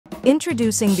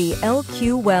Introducing the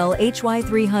LQWELL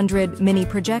HY300 Mini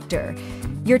Projector,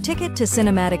 your ticket to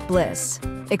cinematic bliss.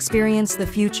 Experience the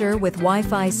future with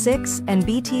Wi-Fi 6 and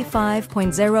BT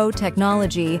 5.0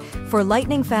 technology for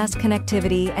lightning-fast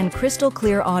connectivity and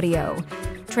crystal-clear audio.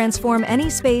 Transform any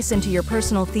space into your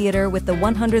personal theater with the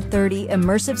 130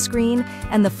 immersive screen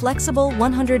and the flexible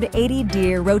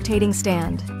 180° rotating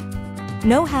stand.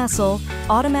 No hassle,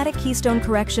 automatic keystone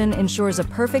correction ensures a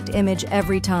perfect image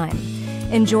every time.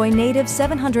 Enjoy native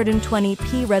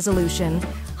 720p resolution,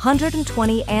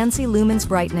 120 ANSI lumens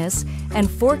brightness, and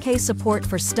 4K support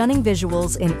for stunning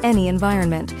visuals in any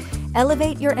environment.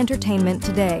 Elevate your entertainment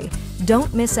today.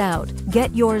 Don't miss out.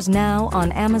 Get yours now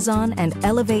on Amazon and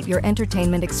elevate your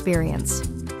entertainment experience.